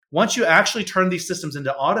Once you actually turn these systems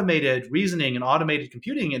into automated reasoning and automated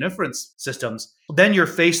computing and inference systems, then you're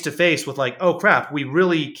face to face with like, oh crap, we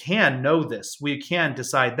really can know this. We can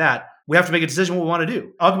decide that. We have to make a decision what we want to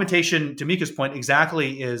do. Augmentation, to Miku's point,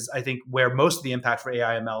 exactly is, I think, where most of the impact for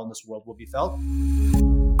AI ML in this world will be felt.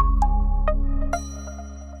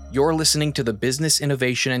 You're listening to the Business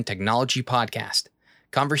Innovation and Technology Podcast,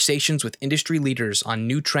 conversations with industry leaders on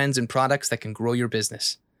new trends and products that can grow your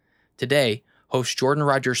business. Today, host Jordan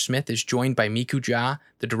Rogers-Smith is joined by Miku Jha,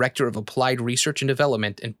 the Director of Applied Research and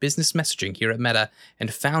Development and Business Messaging here at Meta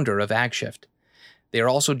and founder of AgShift. They are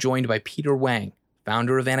also joined by Peter Wang,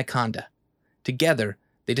 founder of Anaconda. Together,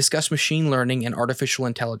 they discuss machine learning and artificial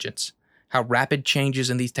intelligence, how rapid changes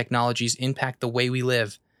in these technologies impact the way we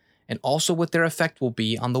live, and also what their effect will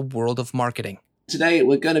be on the world of marketing. Today,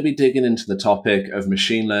 we're going to be digging into the topic of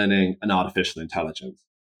machine learning and artificial intelligence.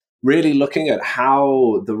 Really looking at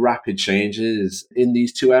how the rapid changes in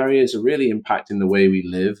these two areas are really impacting the way we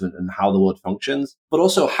live and how the world functions, but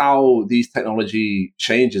also how these technology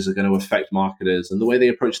changes are going to affect marketers and the way they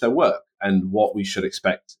approach their work and what we should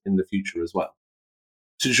expect in the future as well.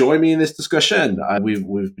 To join me in this discussion,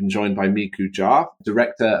 we've been joined by Miku Jha,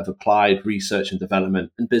 Director of Applied Research and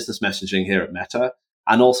Development and Business Messaging here at Meta,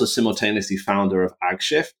 and also simultaneously founder of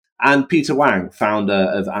AgShift, and Peter Wang,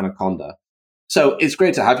 founder of Anaconda. So it's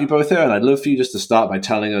great to have you both here, and I'd love for you just to start by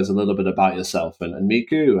telling us a little bit about yourself. And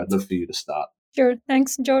Miku, I'd love for you to start. Sure.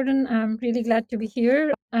 Thanks, Jordan. I'm really glad to be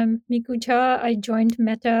here. I'm Miku Jha. I joined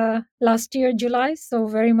Meta last year, July, so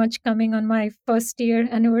very much coming on my first year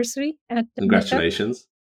anniversary at Congratulations.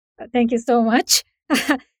 Meta. Thank you so much.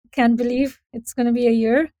 Can't believe it's going to be a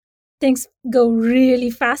year. Things go really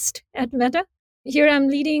fast at Meta. Here I'm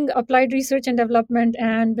leading applied research and development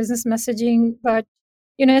and business messaging, but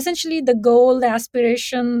essentially the goal, the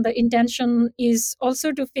aspiration, the intention is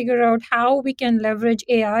also to figure out how we can leverage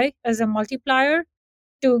AI as a multiplier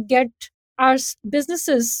to get our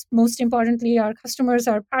businesses, most importantly, our customers,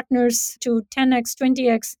 our partners, to 10x,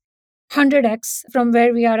 20x, 100x from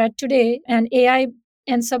where we are at today. And AI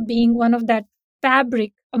ends up being one of that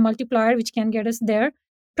fabric, a multiplier, which can get us there.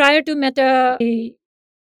 Prior to Meta,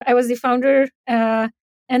 I was the founder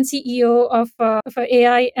and CEO of an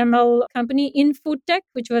AI ML company in food tech,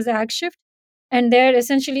 which was AgShift. And there,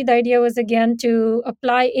 essentially, the idea was, again, to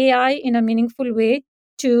apply AI in a meaningful way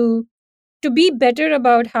to be better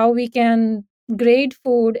about how we can grade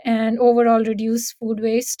food and overall reduce food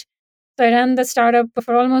waste. So I ran the startup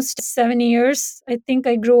for almost 7 years. I think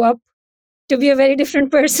I grew up to be a very different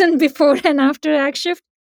person before and after AgShift.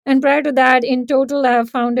 And prior to that, in total, I have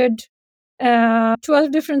founded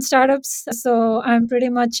 12 different startups. So I'm pretty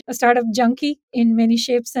much a startup junkie in many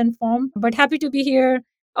shapes and form, but happy to be here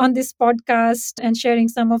on this podcast and sharing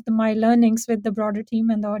some of my learnings with the broader team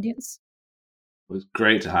and the audience. It was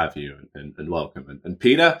great to have you and welcome. And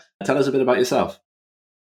Peter, tell us a bit about yourself.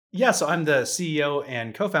 Yeah, so I'm the CEO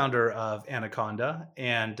and co-founder of Anaconda,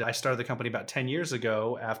 and I started the company about 10 years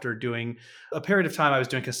ago after doing a period of time I was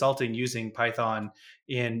doing consulting using Python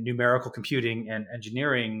in numerical computing and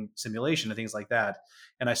engineering simulation and things like that.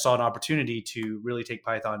 And I saw an opportunity to really take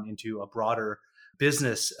Python into a broader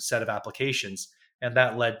business set of applications. And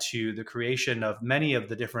that led to the creation of many of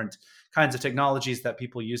the different kinds of technologies that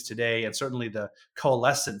people use today, and certainly the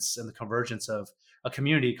coalescence and the convergence of a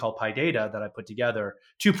community called PyData that I put together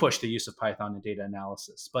to push the use of Python in data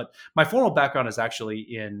analysis. But my formal background is actually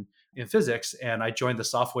in physics, and I joined the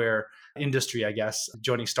software industry, I guess,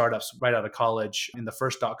 joining startups right out of college in the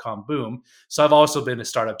first .com boom. So I've also been a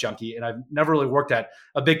startup junkie, and I've never really worked at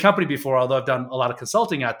a big company before, although I've done a lot of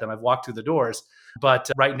consulting at them. I've walked through the doors.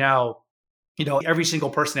 But right now, every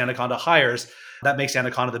single person Anaconda hires, that makes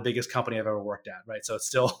Anaconda the biggest company I've ever worked at, right? So it's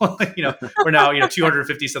still, we're now,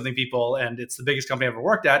 250 something people, and it's the biggest company I've ever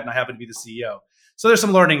worked at, and I happen to be the CEO. So there's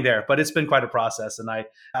some learning there, but it's been quite a process. And I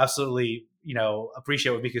absolutely,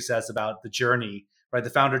 appreciate what Miku says about the journey, right? The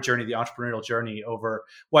founder journey, the entrepreneurial journey over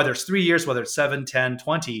whether it's 3 years, whether it's 7, 10,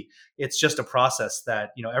 20, it's just a process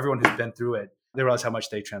that, everyone who's been through it, they realize how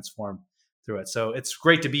much they transform through it. So it's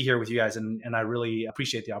great to be here with you guys. And I really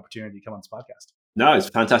appreciate the opportunity to come on this podcast. No, it's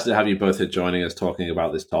fantastic to have you both here joining us talking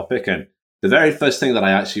about this topic. And the very first thing that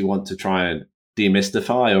I actually want to try and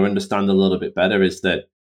demystify or understand a little bit better is that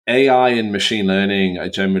AI and machine learning are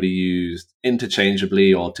generally used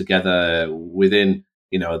interchangeably or together within,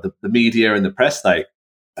 the media and the press. Like,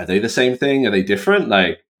 are they the same thing? Are they different?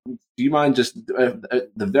 Like, do you mind just at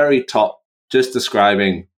the very top, just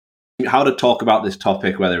describing how to talk about this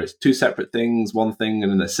topic, whether it's two separate things, one thing,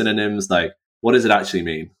 and then the synonyms, like what does it actually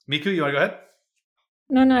mean? Miku, you want to go ahead?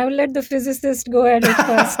 No, I will let the physicist go at it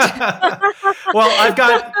first. Well,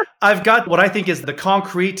 I've got what I think is the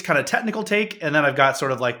concrete kind of technical take, and then I've got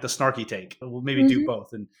sort of like the snarky take. We'll maybe do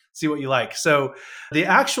both and see what you like. So the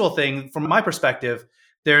actual thing, from my perspective,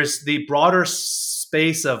 there's the broader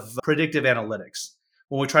space of predictive analytics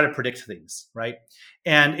when we try to predict things, right?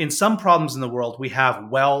 And in some problems in the world, we have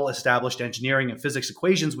well-established engineering and physics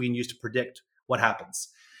equations we can use to predict what happens.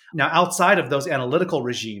 Now, outside of those analytical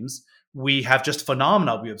regimes, we have just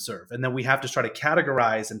phenomena we observe. And then we have to try to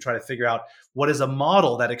categorize and try to figure out what is a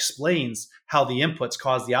model that explains how the inputs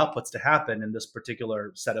cause the outputs to happen in this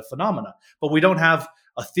particular set of phenomena. But we don't have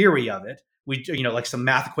a theory of it. We, like some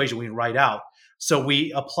math equation we can write out. So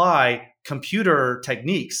we apply computer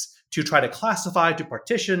techniques to try to classify, to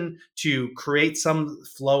partition, to create some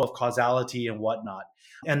flow of causality and whatnot.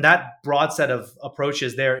 And that broad set of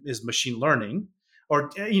approaches there is machine learning. Or,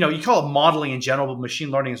 you call it modeling in general, but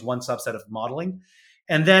machine learning is one subset of modeling.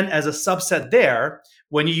 And then as a subset there,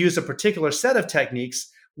 when you use a particular set of techniques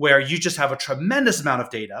where you just have a tremendous amount of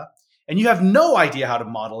data and you have no idea how to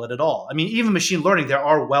model it at all. I mean, even machine learning, there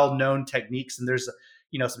are well-known techniques, and there's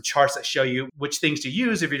some charts that show you which things to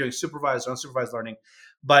use if you're doing supervised or unsupervised learning.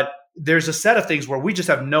 But there's a set of things where we just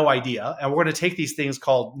have no idea. And we're going to take these things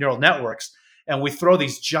called neural networks, and we throw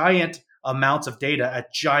these giant amounts of data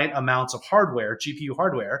at giant amounts of hardware, GPU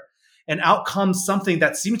hardware, and out comes something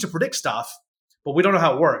that seems to predict stuff, but we don't know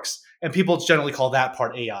how it works. And people generally call that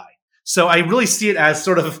part AI. So I really see it as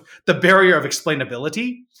sort of the barrier of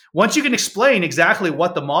explainability. Once you can explain exactly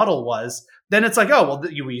what the model was, then it's like, oh,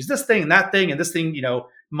 well, you use this thing, and this thing,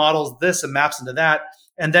 models this and maps into that.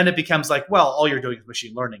 And then it becomes like, well, all you're doing is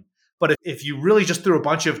machine learning. But if you really just threw a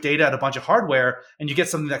bunch of data at a bunch of hardware and you get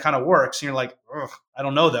something that kind of works, and you're like, I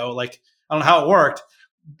don't know, though. Like, I don't know how it worked.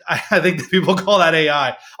 I think that people call that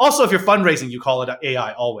AI. Also, if you're fundraising, you call it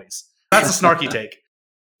AI always. That's a snarky take.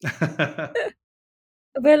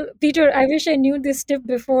 Well, Peter, I wish I knew this tip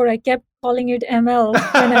before. I kept calling it ML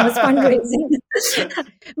when I was fundraising.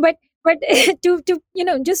 but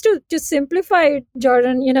to simplify it,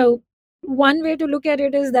 Jordan, one way to look at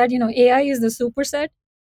it is that, AI is the superset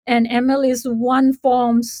and ML is one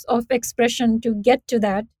forms of expression to get to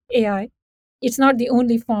that AI. It's not the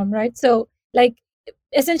only form, right? So, like,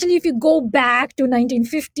 essentially, if you go back to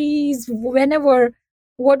 1950s, whenever,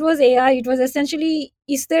 what was AI? It was essentially,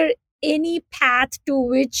 is there any path to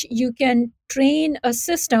which you can train a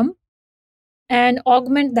system and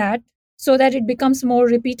augment that so that it becomes more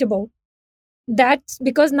repeatable? That's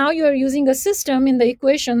because now you're using a system in the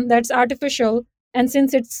equation that's artificial. And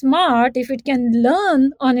since it's smart, if it can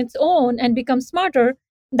learn on its own and become smarter,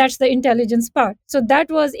 that's the intelligence part. So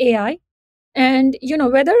that was AI. And,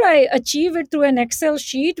 whether I achieve it through an Excel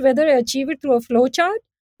sheet, whether I achieve it through a flowchart,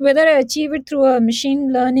 whether I achieve it through a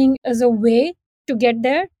machine learning as a way to get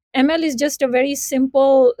there, ML is just a very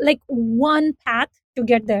simple, like, one path to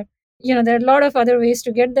get there. There are a lot of other ways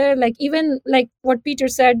to get there. Like, even like what Peter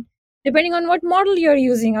said, depending on what model you're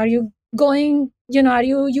using, are you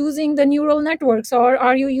using the neural networks, or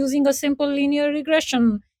are you using a simple linear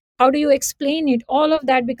regression? How do you explain it? All of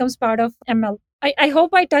that becomes part of ML. I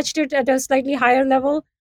hope I touched it at a slightly higher level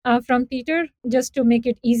from Peter, just to make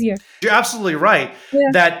it easier. You're absolutely right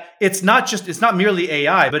that it's not merely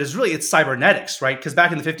AI, but it's cybernetics, right? Because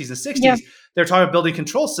back in the 50s and 60s, they're talking about building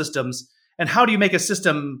control systems. And how do you make a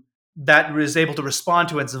system that is able to respond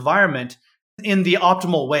to its environment in the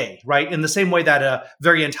optimal way, right? In the same way that a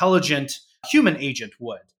very intelligent human agent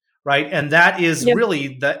would, right? And that is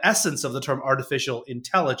really the essence of the term artificial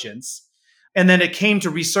intelligence. And then it came to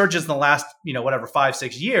resurgence in the last,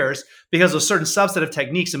 5-6 years because of a certain subset of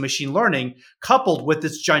techniques in machine learning, coupled with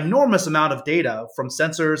this ginormous amount of data from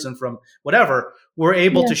sensors and from whatever, we're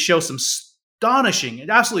able to show some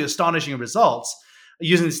absolutely astonishing results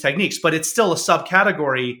using these techniques. But it's still a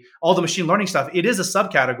subcategory, all the machine learning stuff, it is a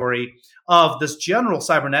subcategory of this general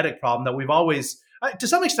cybernetic problem that we've always, to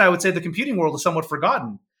some extent, I would say the computing world is somewhat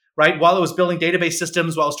forgotten. Right? While it was building database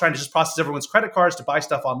systems, while it was trying to just process everyone's credit cards to buy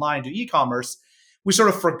stuff online, do e-commerce, we sort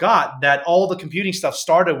of forgot that all the computing stuff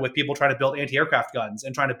started with people trying to build anti-aircraft guns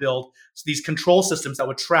and trying to build these control systems that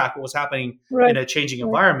would track what was happening in a changing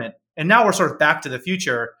environment. And now we're sort of back to the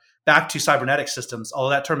future, back to cybernetic systems, although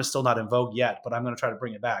that term is still not in vogue yet, but I'm going to try to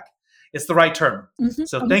bring it back. It's the right term. Mm-hmm.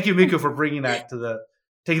 So thank you, Miku, for bringing that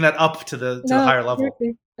taking that up to the higher level.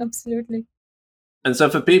 Absolutely. And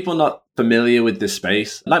so for people not familiar with this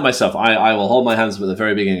space, like myself, I will hold my hands up at the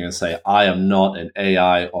very beginning and say, I am not an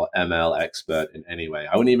AI or ML expert in any way.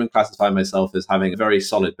 I wouldn't even classify myself as having a very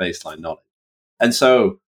solid baseline knowledge. And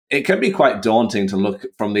so it can be quite daunting to look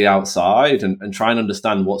from the outside and try and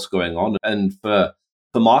understand what's going on. And for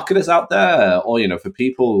for marketers out there, or for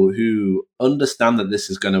people who understand that this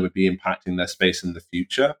is going to be impacting their space in the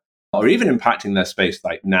future, or even impacting their space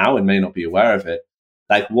like now and may not be aware of it,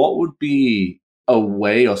 like what would be a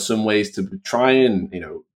way or some ways to try and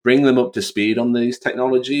bring them up to speed on these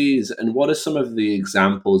technologies? And what are some of the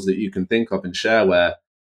examples that you can think of and share where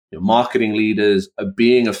marketing leaders are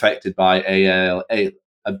being affected by AI,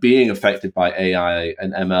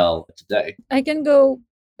 and ML today? I can go.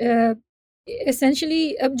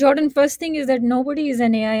 Essentially, Jordan, first thing is that nobody is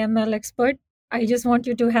an AI ML expert. I just want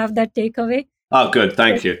you to have that takeaway. Oh, good.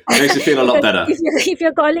 Thank you. Makes you feel a lot better. If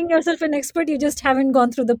you're calling yourself an expert, you just haven't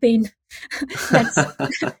gone through the pain.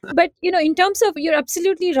 But, in terms of, you're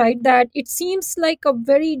absolutely right that it seems like a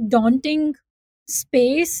very daunting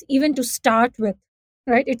space even to start with,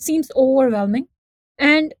 right? It seems overwhelming.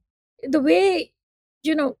 And the way,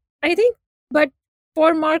 I think, but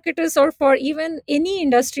for marketers or for even any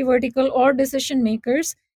industry vertical or decision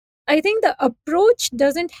makers, I think the approach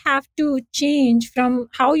doesn't have to change from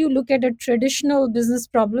how you look at a traditional business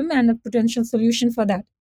problem and a potential solution for that,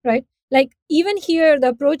 right? Like even here, the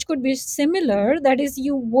approach could be similar. That is,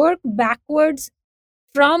 you work backwards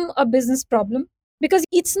from a business problem, because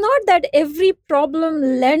it's not that every problem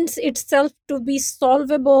lends itself to be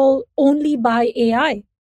solvable only by AI.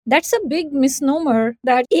 That's a big misnomer,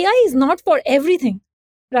 that AI is not for everything,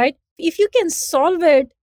 right? If you can solve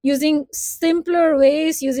it using simpler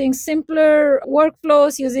ways, using simpler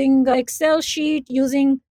workflows, using Excel sheet,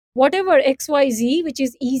 using whatever XYZ, which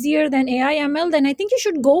is easier than AI ML, then I think you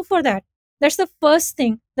should go for that. That's the first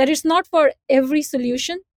thing, that it's not for every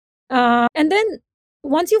solution. And then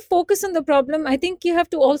once you focus on the problem, I think you have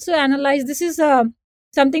to also analyze, this is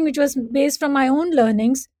something which was based from my own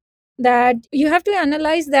learnings, that you have to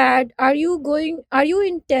analyze that are you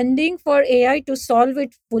intending for AI to solve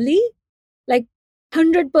it fully, like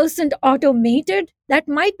 100% automated? That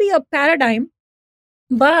might be a paradigm,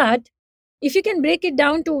 but if you can break it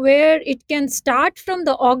down to where it can start from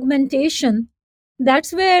the augmentation,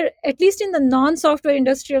 that's where, at least in the non-software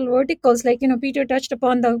industrial verticals, like Peter touched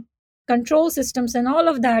upon the control systems and all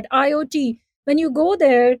of that, IoT, when you go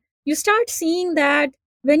there, you start seeing that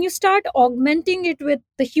when you start augmenting it with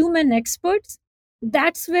the human experts,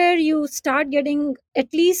 that's where you start getting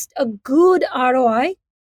at least a good ROI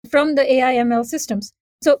from the AI ML systems.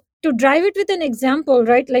 So to drive it with an example,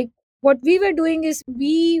 right, like what we were doing is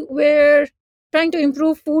we were trying to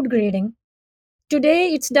improve food grading.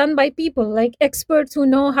 Today, it's done by people like experts who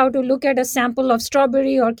know how to look at a sample of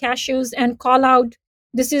strawberry or cashews and call out,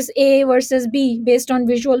 this is A versus B based on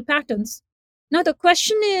visual patterns. Now, the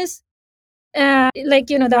question is,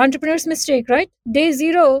 the entrepreneur's mistake, right? Day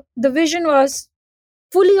zero, the vision was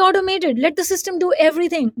fully automated. Let the system do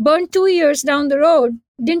everything. Burned 2 years down the road,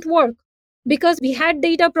 didn't work. Because we had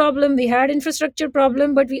data problem, we had infrastructure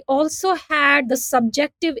problem, but we also had the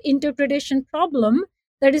subjective interpretation problem.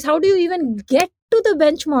 That is, how do you even get to the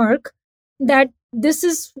benchmark that this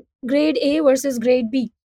is grade A versus grade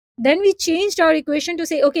B? Then we changed our equation to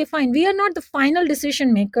say, okay, fine, we are not the final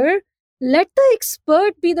decision maker. Let the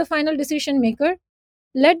expert be the final decision maker.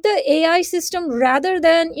 Let the AI system, rather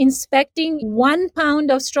than inspecting 1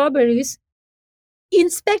 pound of strawberries,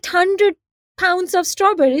 inspect 100 pounds of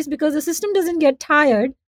strawberries, because the system doesn't get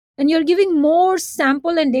tired and you're giving more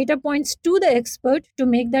sample and data points to the expert to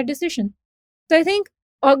make that decision. So I think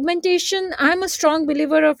augmentation, I'm a strong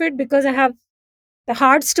believer of it because I have the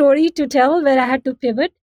hard story to tell where I had to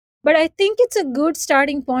pivot. But I think it's a good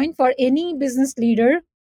starting point for any business leader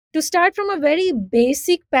to start from a very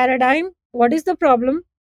basic paradigm. What is the problem?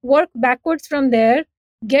 Work backwards from there.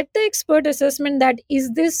 Get the expert assessment that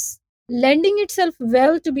is this lending itself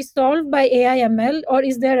well to be solved by AI ML, or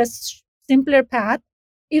is there a simpler path?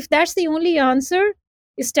 If that's the only answer,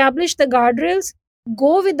 establish the guardrails,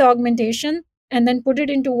 go with the augmentation, and then put it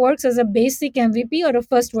into works as a basic MVP or a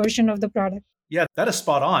first version of the product. Yeah, that is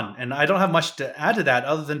spot on. And I don't have much to add to that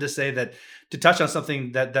other than to say that, to touch on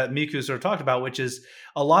something that Miku sort of talked about, which is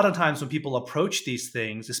a lot of times when people approach these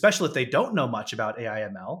things, especially if they don't know much about AI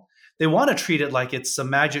ML, they want to treat it like it's some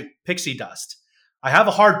magic pixie dust. I have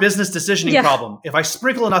a hard business decisioning problem. If I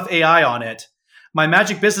sprinkle enough AI on it, my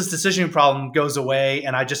magic business decisioning problem goes away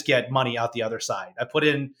and I just get money out the other side. I put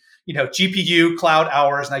in, GPU cloud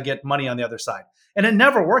hours and I get money on the other side. And it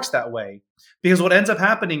never works that way, because what ends up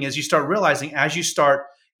happening is you start realizing as you start,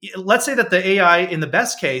 let's say that the AI, in the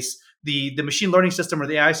best case, the machine learning system or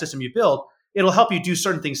the AI system you build, it'll help you do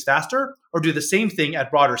certain things faster or do the same thing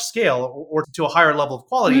at broader scale or to a higher level of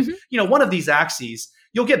quality. Mm-hmm. One of these axes,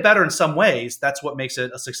 you'll get better in some ways. That's what makes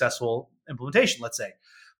it a successful implementation, let's say.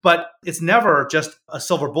 But it's never just a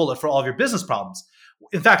silver bullet for all of your business problems.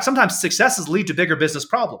 In fact, sometimes successes lead to bigger business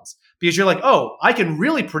problems because you're like, oh, I can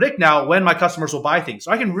really predict now when my customers will buy things.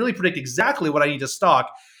 So I can really predict exactly what I need to stock.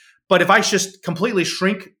 But if I just completely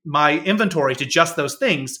shrink my inventory to just those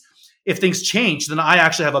things, if things change, then I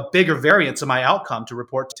actually have a bigger variance in my outcome to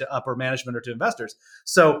report to upper management or to investors.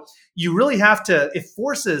 So you really have to, it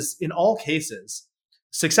forces in all cases,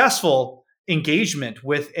 successful engagement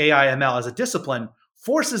with AI ML as a discipline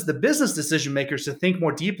forces the business decision makers to think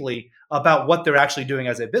more deeply about what they're actually doing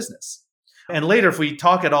as a business. And later, if we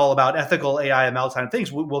talk at all about ethical AI ML kind of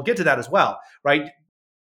things, we'll get to that as well, right?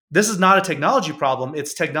 This is not a technology problem.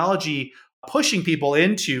 It's technology pushing people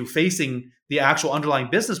into facing the actual underlying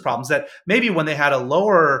business problems that maybe when they had a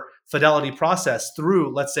lower fidelity process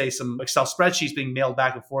through, let's say, some Excel spreadsheets being mailed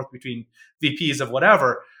back and forth between VPs of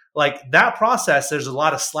whatever, like that process, there's a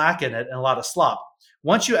lot of slack in it and a lot of slop.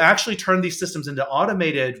 Once you actually turn these systems into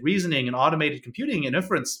automated reasoning and automated computing and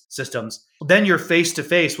inference systems, then you're face to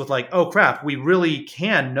face with like, oh crap, we really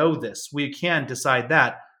can know this. We can decide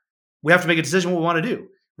that. We have to make a decision what we want to do,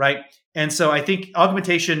 right? And so I think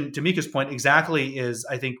augmentation, to Mika's point, exactly is,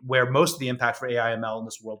 I think, where most of the impact for AI ML in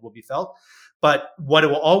this world will be felt. But what it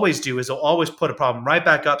will always do is it'll always put a problem right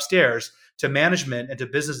back upstairs to management and to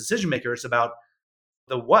business decision makers about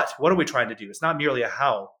the what. What are we trying to do? It's not merely a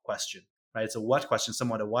how question, right? It's a what question,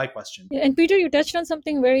 somewhat a why question. Yeah, and Peter, you touched on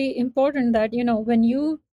something very important that, when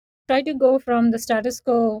you try to go from the status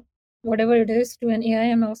quo, whatever it is, to an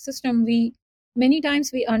AI ML system, many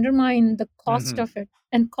times we undermine the cost of it.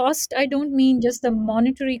 And cost, I don't mean just the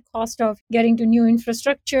monetary cost of getting to new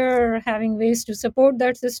infrastructure, having ways to support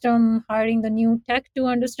that system, hiring the new tech to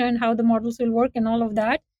understand how the models will work and all of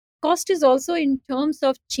that. Cost is also in terms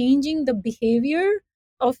of changing the behavior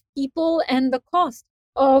of people and the cost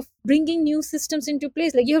of bringing new systems into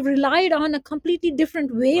place. Like you have relied on a completely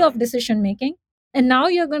different way of decision making. And now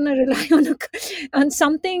you're going to rely on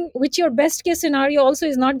something which your best case scenario also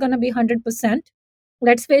is not going to be 100%.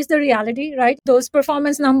 Let's face the reality, right? Those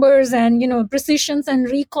performance numbers and, precisions and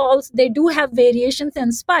recalls, they do have variations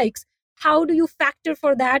and spikes. How do you factor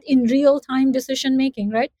for that in real-time decision making,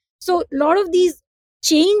 right? So a lot of these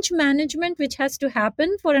change management, which has to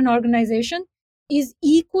happen for an organization, is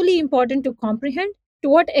equally important to comprehend. To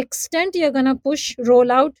what extent you're going to push,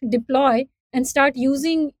 roll out, deploy, and start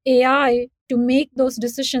using AI to make those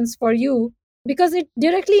decisions for you, because it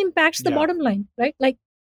directly impacts the bottom line, right? Like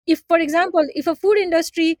if, for example, if a food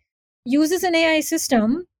industry uses an AI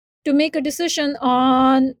system to make a decision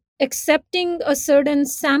on accepting a certain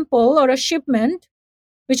sample or a shipment,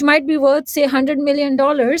 which might be worth, say, $100 million,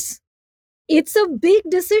 it's a big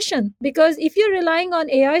decision, because if you're relying on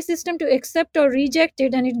AI system to accept or reject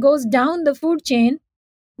it and it goes down the food chain,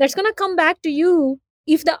 that's going to come back to you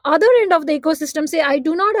if the other end of the ecosystem say, I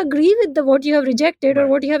do not agree with what you have rejected or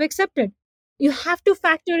what you have accepted. You have to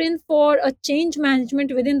factor in for a change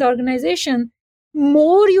management within the organization.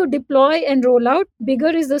 More you deploy and roll out, bigger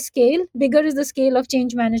is the scale of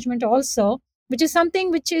change management also, which is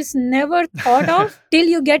something which is never thought of till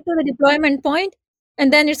you get to the deployment point.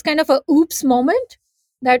 And then it's kind of a oops moment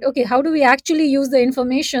that, okay, how do we actually use the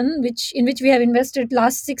information in which we have invested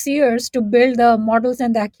last 6 years to build the models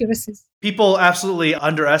and the accuracies? People absolutely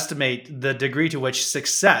underestimate the degree to which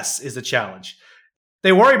success is a challenge.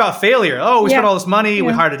 They worry about failure. Oh, we spent all this money.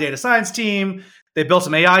 We hired a data science team. They built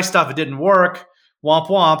some AI stuff. It didn't work. Womp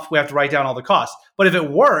womp. We have to write down all the costs. But if it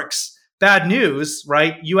works, bad news,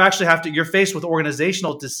 right? You actually you're faced with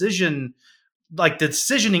organizational decision, like the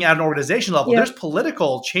decisioning at an organization level. There's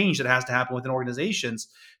political change that has to happen within organizations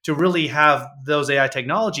to really have those AI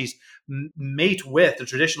technologies mate with the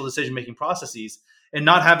traditional decision-making processes and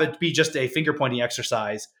not have it be just a finger-pointing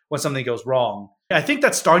exercise when something goes wrong. I think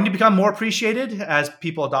that's starting to become more appreciated as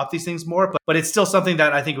people adopt these things more, but it's still something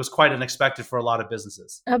that I think was quite unexpected for a lot of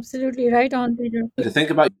businesses. Absolutely right on, Peter. To think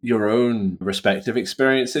about your own respective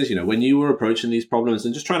experiences, when you were approaching these problems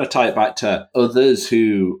and just trying to tie it back to others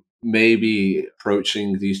who may be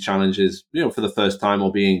approaching these challenges, for the first time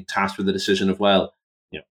or being tasked with the decision of,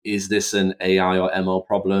 is this an AI or ML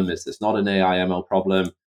problem? Is this not an AI ML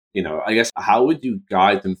problem? I guess, how would you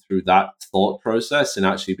guide them through that thought process and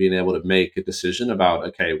actually being able to make a decision about,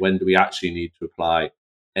 okay, when do we actually need to apply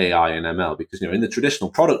AI and ML? Because, in the traditional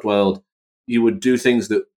product world, you would do things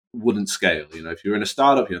that wouldn't scale. If you're in a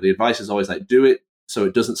startup, the advice is always like, do it so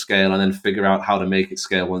it doesn't scale and then figure out how to make it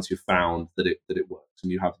scale once you've found that it works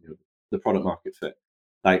and you have the product market fit.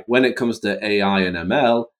 Like when it comes to AI and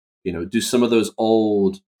ML, do some of those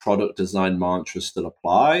old product design mantras still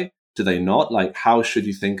apply? Do they not? Like, how should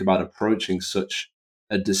you think about approaching such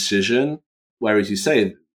a decision? Whereas you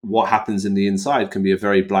say, what happens in the inside can be a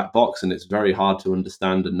very black box and it's very hard to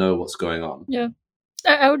understand and know what's going on. Yeah.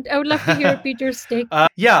 I would love to hear Peter's take.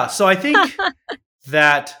 Yeah, so I think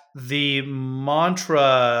that the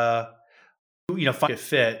mantra, find a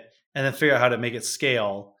fit and then figure out how to make it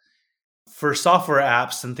scale for software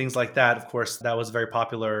apps and things like that. Of course, that was a very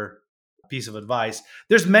popular piece of advice.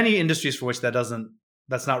 There's many industries for which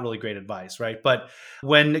that's not really great advice, right? But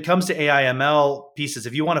when it comes to AI ML pieces,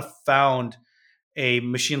 if you want to found a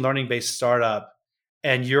machine learning based startup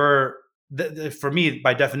and for me,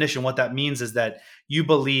 by definition, what that means is that you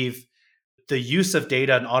believe the use of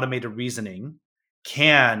data and automated reasoning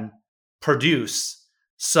can produce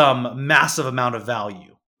some massive amount of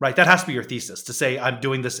value, right? That has to be your thesis to say, I'm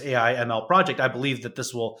doing this AI ML project. I believe that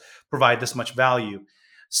this will provide this much value.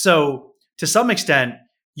 So to some extent,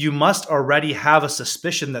 you must already have a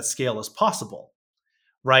suspicion that scale is possible,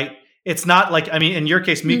 right? It's not like, I mean, in your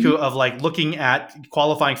case, Miku, of like looking at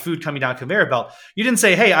qualifying food coming down a conveyor belt, you didn't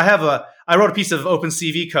say, hey, I wrote a piece of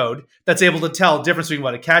OpenCV code that's able to tell the difference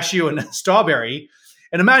between a cashew and a strawberry.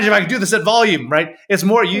 And imagine if I could do this at volume, right? It's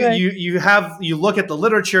more, you look at the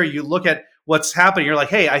literature, you look at what's happening. You're like,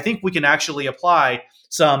 hey, I think we can actually apply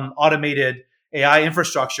some automated AI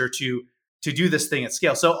infrastructure to do this thing at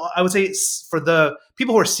scale. So I would say for the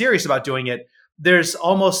people who are serious about doing it, there's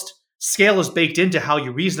almost scale is baked into how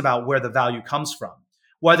you reason about where the value comes from,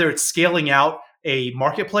 whether it's scaling out a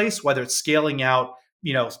marketplace, whether it's scaling out,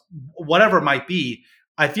 whatever it might be.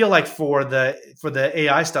 I feel like for the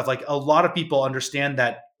AI stuff, like a lot of people understand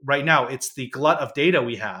that right now it's the glut of data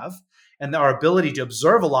we have and our ability to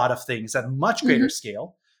observe a lot of things at much greater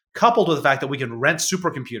scale, coupled with the fact that we can rent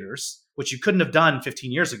supercomputers, which you couldn't have done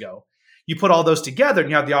 15 years ago. You put all those together and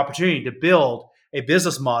you have the opportunity to build a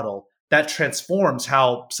business model that transforms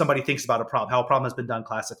how somebody thinks about a problem, how a problem has been done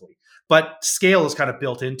classically. But scale is kind of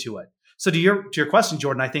built into it. So to your question,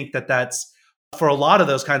 Jordan, I think that's for a lot of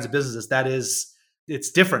those kinds of businesses,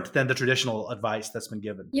 it's different than the traditional advice that's been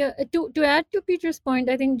given. Yeah, to add to Peter's point,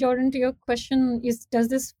 I think, Jordan, to your question is, does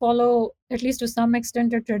this follow, at least to some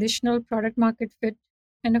extent, a traditional product market fit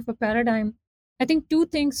kind of a paradigm? I think two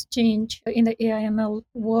things change in the AI/ML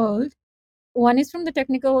world. One is from the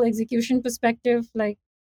technical execution perspective, like,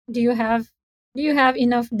 do you have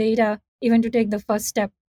enough data even to take the first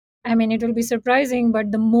step? I mean, it will be surprising,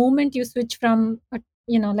 but the moment you switch from,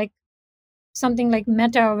 like something like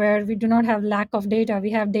Meta, where we do not have lack of data,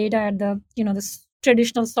 we have data at the, the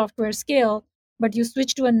traditional software scale, but you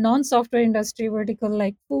switch to a non-software industry vertical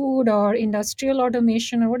like food or industrial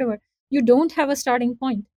automation or whatever, you don't have a starting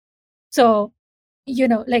point. So,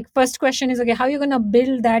 like first question is, okay, how are you going to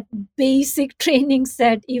build that basic training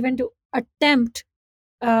set even to attempt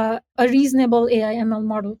a reasonable AI ML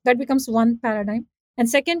model? That becomes one paradigm. And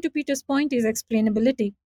second, to Peter's point, is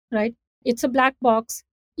explainability, right? It's a black box.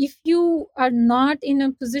 If you are not in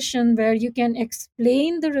a position where you can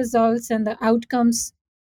explain the results and the outcomes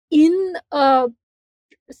in a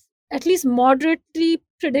at least moderately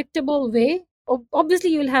predictable way,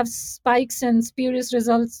 obviously you'll have spikes and spurious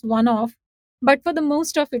results one-off. But for the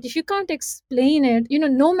most of it, if you can't explain it,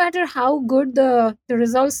 no matter how good the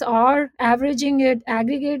results are, averaging it,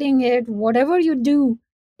 aggregating it, whatever you do,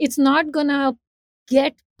 it's not going to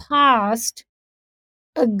get past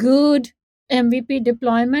a good MVP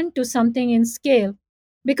deployment to something in scale.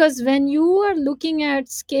 Because when you are looking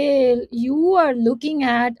at scale, you are looking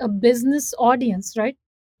at a business audience, right?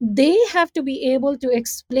 They have to be able to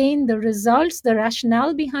explain the results, the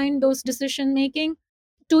rationale behind those decision making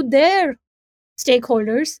to their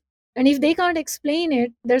stakeholders. And if they can't explain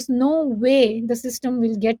it, there's no way the system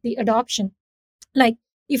will get the adoption. Like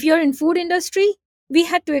if you're in food industry, we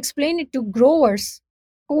had to explain it to growers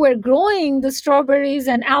who were growing the strawberries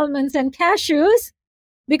and almonds and cashews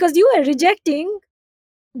because you were rejecting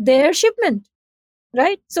their shipment,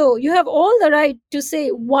 right? So you have all the right to say,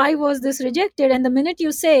 why was this rejected? And the minute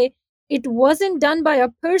you say it wasn't done by a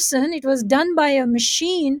person, it was done by a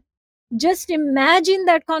machine, just imagine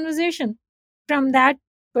that conversation from that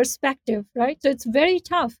perspective, right? So it's very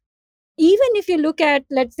tough. Even if you look at,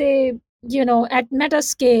 let's say, at meta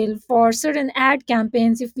scale for certain ad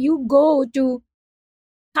campaigns, if you go to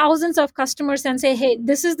thousands of customers and say, hey,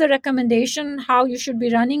 this is the recommendation how you should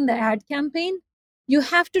be running the ad campaign, you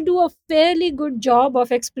have to do a fairly good job of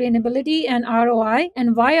explainability and ROI.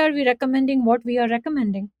 And why are we recommending what we are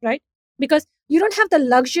recommending, right? Because you don't have the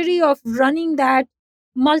luxury of running that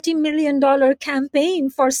multi-million-dollar campaign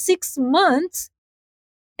for 6 months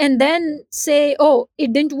and then say, oh,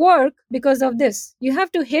 it didn't work because of this. You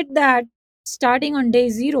have to hit that starting on day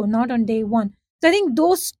 0, not on day 1. So I think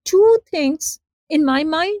those two things, in my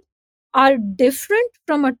mind, are different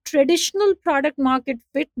from a traditional product market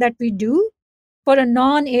fit that we do. for a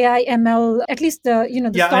non-AI ML, at least the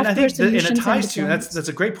the Yeah, and I software think and solutions it ties to deployments. that's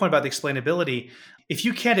a great point about the explainability. If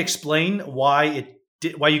you can't explain why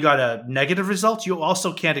you got a negative result, you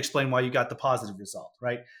also can't explain why you got the positive result,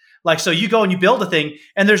 right? Like, so you go and you build a thing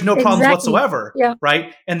and there's no problems Exactly. whatsoever, Yeah.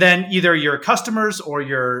 right? And then either your customers or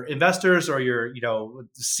your investors or your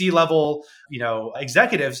C-level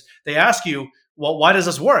executives, they ask you, well, why does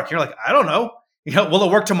this work? You're like, I don't know. Will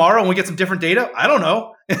it work tomorrow when we get some different data? I don't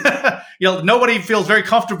know. Nobody feels very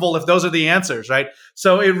comfortable if those are the answers, right?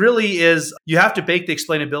 So it really is, you have to bake the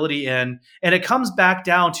explainability in, and it comes back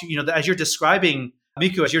down to, as you're describing,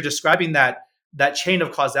 Miku, as you're describing that chain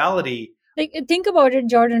of causality. Like, think about it,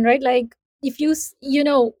 Jordan, right? Like, if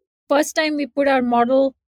first time we put our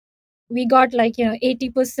model, we got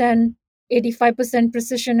 80%, 85%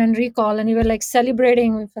 precision and recall, and we were like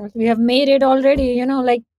celebrating. We felt we have made it already,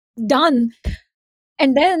 like done.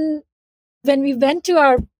 And then when we went to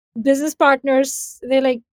our business partners, they're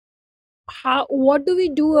like, what do we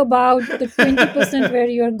do about the 20% where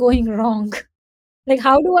you're going wrong? Like,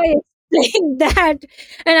 how do I explain that?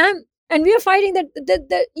 And we are fighting that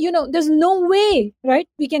there's no way, right,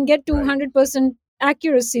 we can get to Right. 100%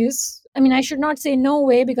 accuracies. I mean, I should not say no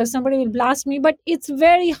way because somebody will blast me, but it's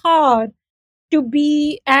very hard to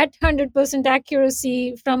be at 100%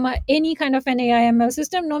 accuracy from any kind of an AI ML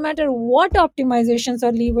system, no matter what optimizations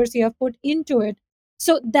or levers you have put into it.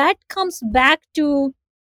 So that comes back to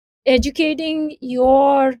educating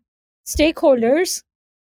your stakeholders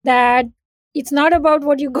that it's not about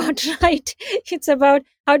what you got right. It's about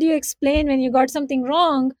how do you explain when you got something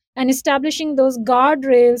wrong, and establishing those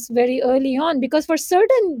guardrails very early on. Because for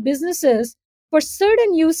certain businesses, for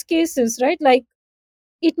certain use cases, right, like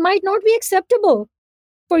it might not be acceptable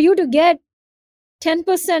for you to get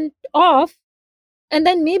 10% off. And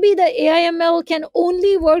then maybe the AIML can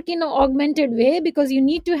only work in an augmented way because you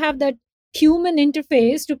need to have that human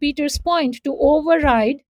interface, to Peter's point, to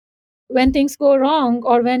override when things go wrong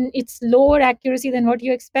or when it's lower accuracy than what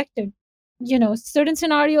you expected. Certain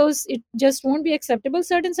scenarios, it just won't be acceptable.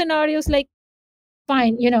 Certain scenarios, like,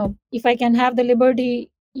 fine, if I can have the liberty,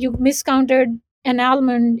 you miscounted an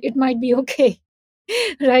almond, it might be okay.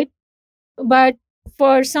 Right? But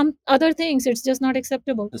for some other things, it's just not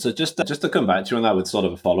acceptable. So just to come back to you on that with sort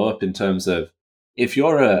of a follow up in terms of, if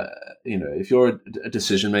you're a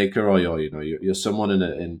decision maker, or you're someone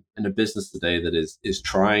in a business today that is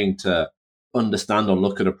trying to understand or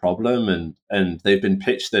look at a problem, and they've been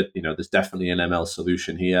pitched that there's definitely an ML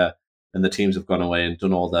solution here, and the teams have gone away and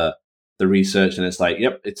done all the research, and it's like,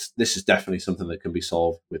 yep, this is definitely something that can be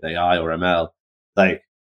solved with AI or ML. Like,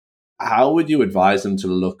 how would you advise them to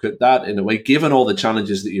look at that in a way, given all the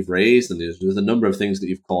challenges that you've raised, and there's a number of things that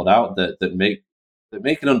you've called out that make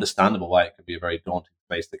it understandable why it can be a very daunting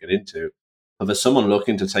space to get into? But for someone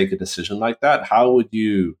looking to take a decision like that,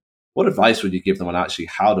 what advice would you give them on actually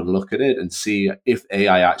how to look at it and see if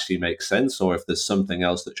AI actually makes sense, or if there's something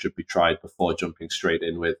else that should be tried before jumping straight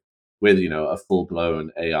in with a full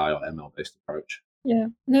blown AI or ML based approach? Yeah.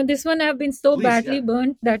 No, this one I've been so Please, badly yeah.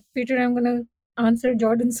 burnt that, Peter, I'm going to answer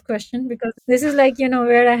Jordan's question, because this is like,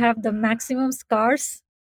 where I have the maximum scars,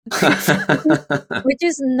 which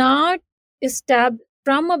is not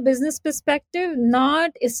from a business perspective,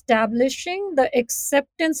 not establishing the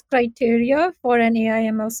acceptance criteria for an AI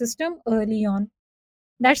ML system early on.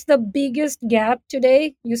 That's the biggest gap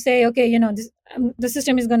today. You say, okay, the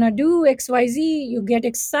system is going to do XYZ. You get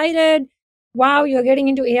excited. Wow, you're getting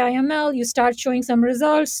into AI ML. You start showing some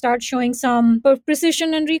results, start showing some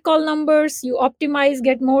precision and recall numbers. You optimize,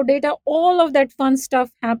 get more data. All of that fun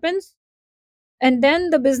stuff happens. And then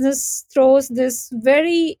the business throws this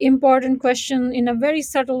very important question in a very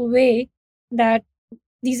subtle way, that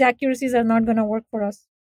these accuracies are not going to work for us,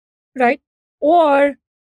 right? Or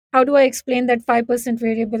how do I explain that 5%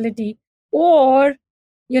 variability? Or,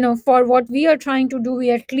 for what we are trying to do, we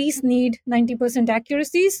at least need 90%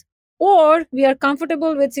 accuracies, or we are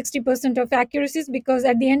comfortable with 60% of accuracies, because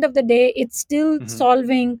at the end of the day, it's still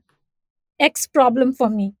solving X problem for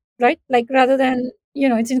me, right? Like, rather than,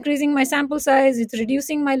 it's increasing my sample size, it's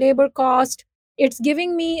reducing my labor cost, it's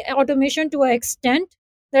giving me automation to an extent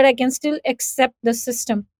that I can still accept the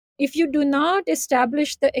system. If you do not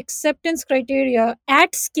establish the acceptance criteria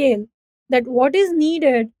at scale, that what is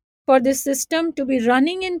needed for this system to be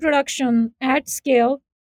running in production at scale,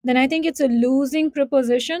 then I think it's a losing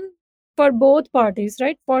proposition for both parties,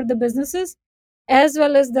 right? For the businesses as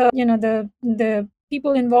well as the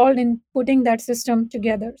people involved in putting that system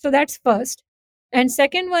together. So that's first. And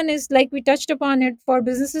second one is, like we touched upon it, for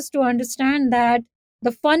businesses to understand that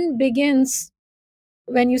the fun begins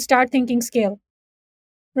when you start thinking scale,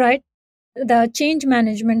 right? the change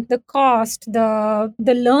management, the cost, the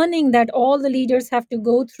learning that all the leaders have to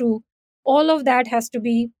go through, all of that has to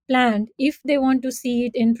be planned if they want to see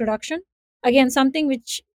it in production. Again, something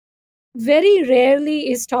which very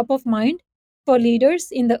rarely is top of mind for leaders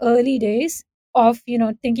in the early days of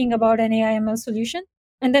thinking about an AI/ML solution.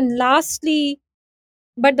 And then lastly,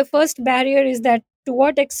 but the first barrier is that to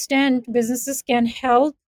what extent businesses can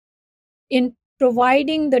help in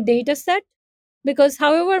providing the data set, because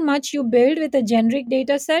however much you build with a generic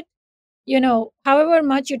data set, however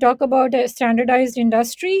much you talk about a standardized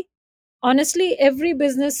industry, honestly, every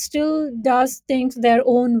business still does things their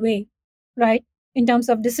own way, right? In terms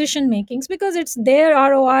of decision makings, because it's their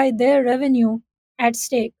ROI, their revenue at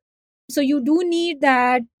stake. So you do need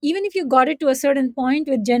that, even if you got it to a certain point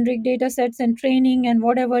with generic data sets and training and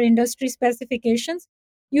whatever industry specifications,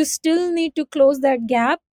 you still need to close that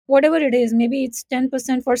gap, whatever it is. Maybe it's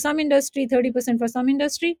 10% for some industry, 30% for some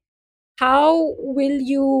industry. How will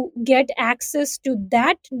you get access to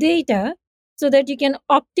that data so that you can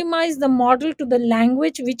optimize the model to the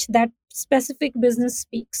language which that specific business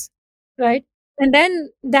speaks, right? And then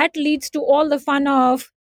that leads to all the fun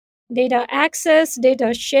of data access,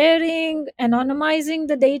 data sharing, anonymizing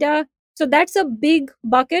the data. So that's a big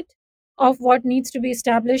bucket of what needs to be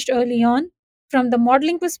established early on from the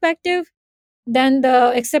modeling perspective. Then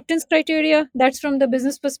the acceptance criteria, that's from the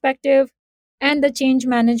business perspective, and the change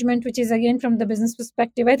management, which is again from the business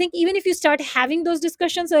perspective. I think even if you start having those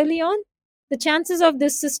discussions early on, the chances of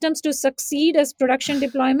these systems to succeed as production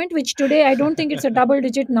deployment, which today I don't think it's a double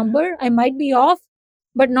digit number, I might be off,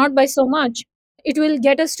 but not by so much. It will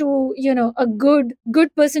get us to a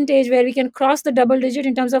good percentage where we can cross the double digit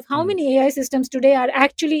in terms of how many AI systems today are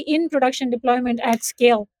actually in production deployment at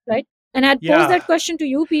scale, right? And I'd pose that question to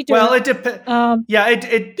you, Peter. Well, it depends.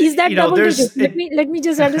 Is that double digit? Let me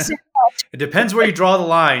just understand that. It depends where you draw the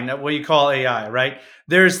line at what you call AI, right?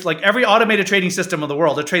 There's like every automated trading system in the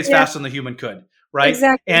world, it trades faster than the human could, right?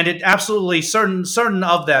 Exactly. And it absolutely, certain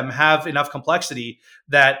of them have enough complexity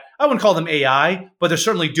that I wouldn't call them AI, but they're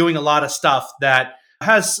certainly doing a lot of stuff that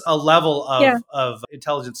has a level of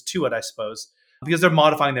intelligence to it, I suppose, because they're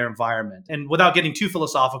modifying their environment. And without getting too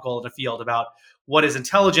philosophical in the field about what is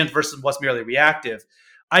intelligent versus what's merely reactive,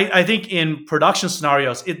 I think in production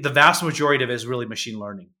scenarios, the vast majority of it is really machine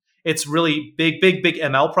learning. It's really big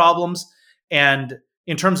ML problems. And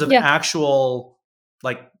in terms of actual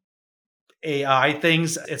like AI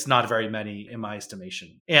things, it's not very many in my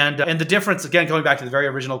estimation. And the difference, again, going back to the very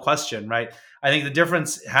original question, right? I think the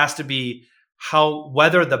difference has to be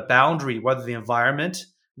whether the environment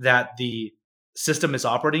that the system is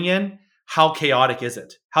operating in, how chaotic is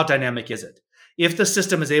it? How dynamic is it? If the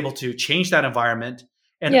system is able to change that environment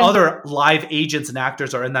and other live agents and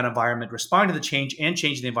actors are in that environment, responding to the change and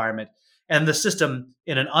changing the environment, and the system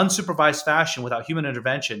in an unsupervised fashion without human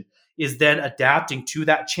intervention is then adapting to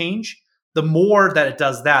that change, the more that it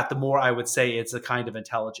does that, the more I would say it's a kind of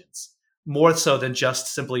intelligence, more so than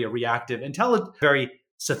just simply a reactive, very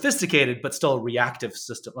sophisticated, but still a reactive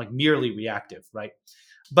system, like merely reactive, right?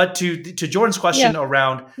 But to Jordan's question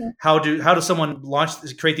around how does someone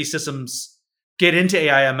create these systems, get into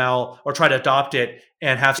AI/ML, or try to adopt it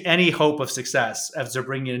and have any hope of success as they're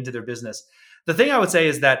bringing it into their business? The thing I would say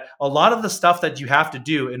is that a lot of the stuff that you have to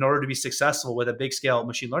do in order to be successful with a big scale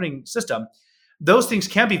machine learning system, those things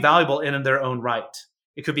can be valuable in their own right.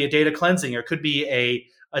 It could be a data cleansing, or it could be a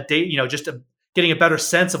data, getting a better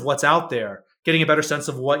sense of what's out there, getting a better sense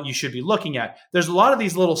of what you should be looking at. There's a lot of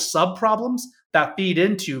these little sub problems that feed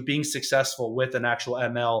into being successful with an actual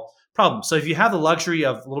ML problem. So if you have the luxury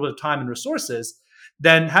of a little bit of time and resources,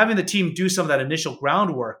 then having the team do some of that initial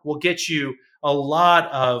groundwork will get you a lot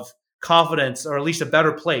of confidence, or at least a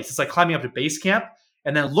better place. It's like climbing up to base camp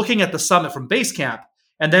and then looking at the summit from base camp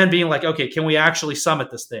and then being like, okay, can we actually summit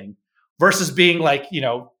this thing? Versus being like,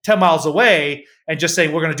 10 miles away and just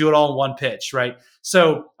saying, we're going to do it all in one pitch, right?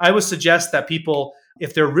 So I would suggest that people,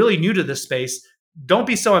 if they're really new to this space, don't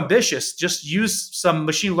be so ambitious. Just use some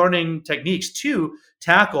machine learning techniques to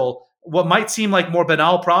tackle what might seem like more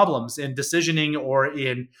banal problems in decisioning or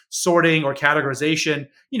in sorting or categorization,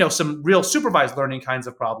 some real supervised learning kinds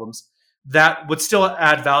of problems that would still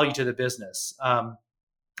add value to the business.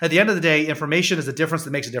 At the end of the day, information is a difference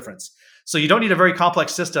that makes a difference. So you don't need a very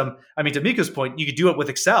complex system. I mean, to Miko's point, you could do it with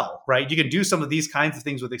Excel, right? You can do some of these kinds of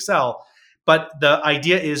things with Excel, but the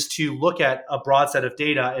idea is to look at a broad set of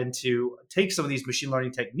data and to take some of these machine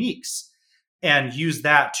learning techniques and use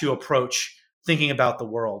that to approach thinking about the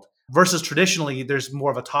world. Versus traditionally, there's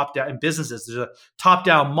more of a top-down in businesses. There's a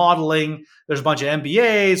top-down modeling. There's a bunch of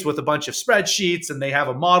MBAs with a bunch of spreadsheets, and they have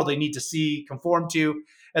a model they need to conform to.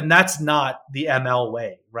 And that's not the ML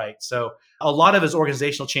way, right? So A lot of it is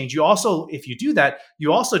organizational change. You also, if you do that,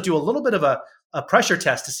 you also do a little bit of a pressure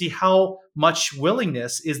test to see how much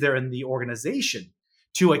willingness is there in the organization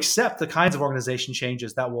to accept the kinds of organization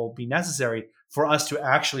changes that will be necessary for us to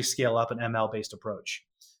actually scale up an ML-based approach.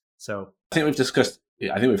 So I think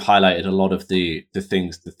we've highlighted a lot of the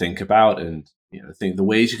things to think about, and I think the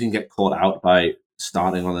ways you can get caught out by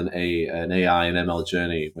starting on an AI and ML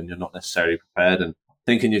journey when you're not necessarily prepared and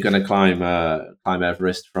thinking you're going to climb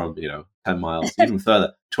Everest from 10 miles, even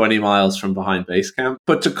further, 20 miles from behind base camp.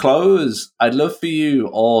 But to close, I'd love for you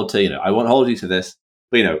all to, I won't hold you to this,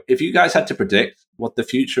 but if you guys had to predict what the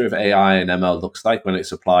future of AI and ML looks like when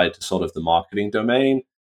it's applied to sort of the marketing domain,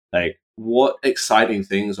 like what exciting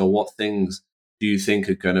things or what things do you think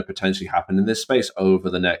are going to potentially happen in this space over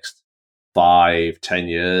the next 5-10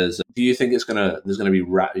 years? Do you think there's going to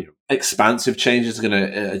be expansive changes going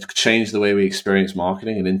to change the way we experience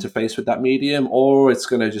marketing and interface with that medium, or it's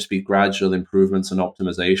going to just be gradual improvements and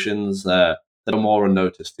optimizations that are more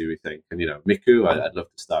unnoticed, do we think? And Miku, I'd love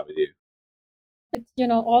to start with you.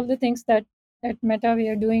 All the things that at Meta we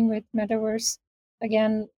are doing with Metaverse,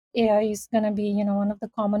 again, AI is going to be one of the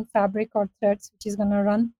common fabric or threads which is going to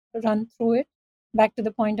run through it. Back to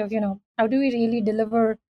the point of how do we really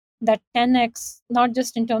deliver that 10x, not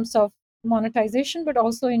just in terms of monetization, but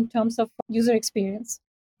also in terms of user experience,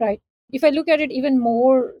 right? If I look at it even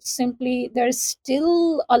more simply, there is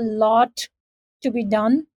still a lot to be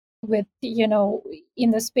done with,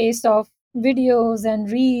 in the space of videos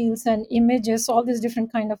and reels and images, all these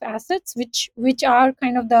different kind of assets, which are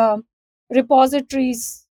kind of the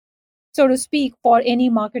repositories, so to speak, for any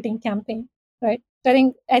marketing campaign, right?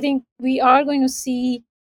 So I think we are going to see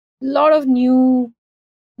a lot of new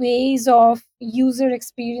ways of user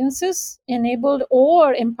experiences enabled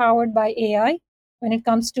or empowered by AI when it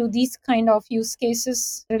comes to these kind of use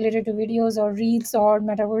cases related to videos or reels or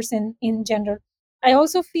metaverse in general. I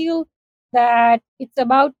also feel that it's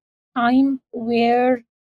about time where,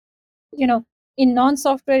 in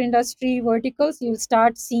non-software industry verticals, you'll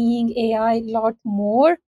start seeing AI a lot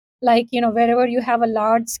more. Like, wherever you have a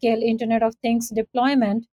large scale Internet of Things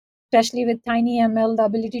deployment, especially with TinyML, the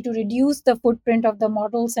ability to reduce the footprint of the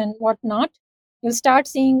models and whatnot, you'll start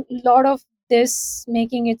seeing a lot of this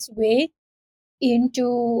making its way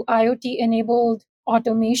into IoT-enabled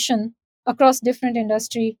automation across different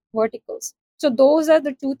industry verticals. So those are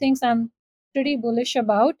the two things I'm pretty bullish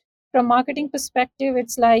about. From marketing perspective,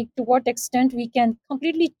 it's like to what extent we can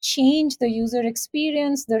completely change the user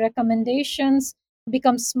experience, the recommendations,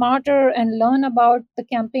 become smarter and learn about the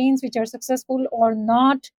campaigns which are successful or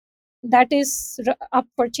not. That is up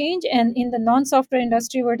for change. And in the non-software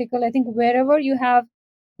industry vertical, I think wherever you have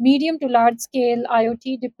medium to large scale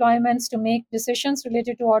IoT deployments to make decisions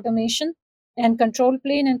related to automation and control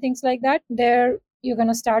plane and things like that, there you're going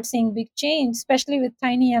to start seeing big change, especially with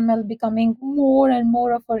TinyML becoming more and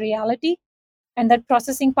more of a reality. And that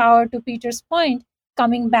processing power, to Peter's point,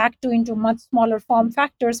 coming back into much smaller form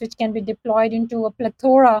factors, which can be deployed into a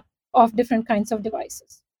plethora of different kinds of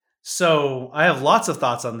devices. So I have lots of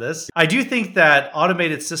thoughts on this. I do think that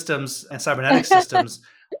automated systems and cybernetic systems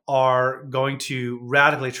are going to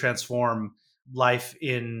radically transform life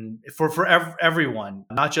for everyone,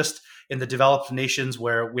 not just in the developed nations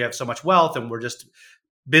where we have so much wealth and we're just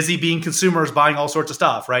busy being consumers buying all sorts of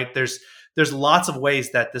stuff, right? There's lots of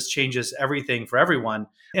ways that this changes everything for everyone.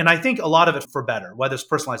 And I think a lot of it for better, whether it's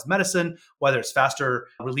personalized medicine, whether it's faster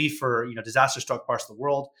relief for disaster-struck parts of the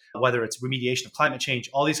world, whether it's remediation of climate change,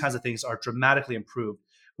 all these kinds of things are dramatically improved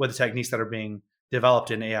with the techniques that are being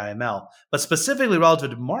developed in AI ML. But specifically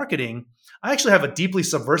relative to marketing, I actually have a deeply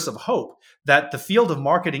subversive hope that the field of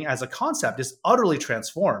marketing as a concept is utterly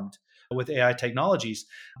transformed with AI technologies.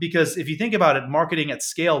 Because if you think about it, marketing at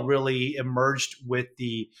scale really emerged with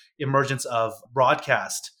the emergence of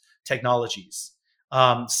broadcast technologies,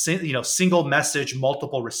 single message,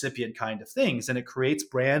 multiple recipient kind of things. And it creates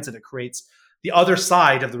brands, and it creates the other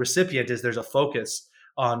side of the recipient is there's a focus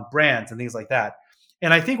on brands and things like that.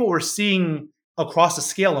 And I think what we're seeing across the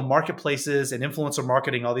scale of marketplaces and influencer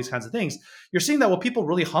marketing, all these kinds of things, you're seeing that what people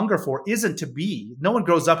really hunger for isn't to be. No one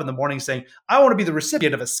grows up in the morning saying, I want to be the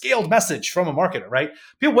recipient of a scaled message from a marketer, right?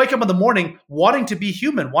 People wake up in the morning wanting to be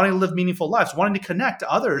human, wanting to live meaningful lives, wanting to connect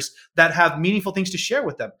to others that have meaningful things to share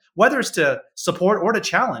with them, whether it's to support or to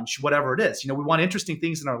challenge, whatever it is. We want interesting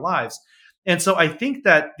things in our lives. And so I think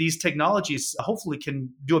that these technologies hopefully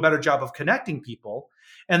can do a better job of connecting people.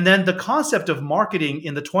 And then the concept of marketing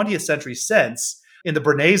in the 20th century sense, in the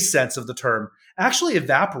Bernays sense of the term, actually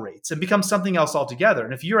evaporates and becomes something else altogether.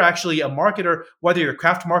 And if you're actually a marketer, whether you're a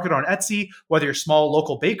craft marketer on Etsy, whether you're a small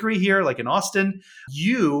local bakery here, like in Austin,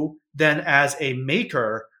 you then as a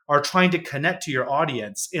maker are trying to connect to your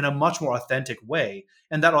audience in a much more authentic way.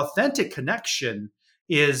 And that authentic connection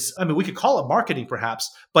is, I mean, we could call it marketing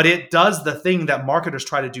perhaps, but it does the thing that marketers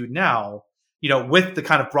try to do now, with the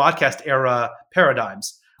kind of broadcast era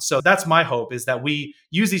paradigms. So that's my hope, is that we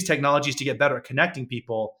use these technologies to get better at connecting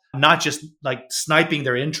people, not just like sniping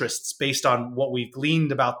their interests based on what we've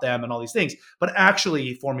gleaned about them and all these things, but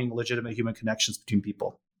actually forming legitimate human connections between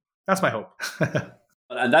people. That's my hope.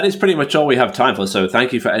 And that is pretty much all we have time for. So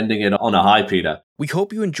thank you for ending it on a high, Peter. We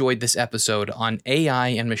hope you enjoyed this episode on AI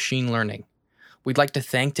and machine learning. We'd like to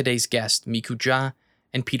thank today's guests, Miku Jha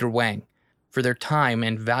and Peter Wang, for their time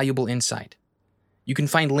and valuable insight. You can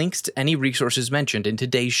find links to any resources mentioned in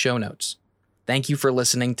today's show notes. Thank you for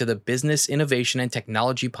listening to the Business Innovation and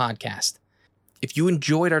Technology Podcast. If you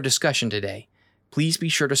enjoyed our discussion today, please be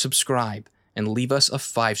sure to subscribe and leave us a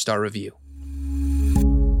 5-star review.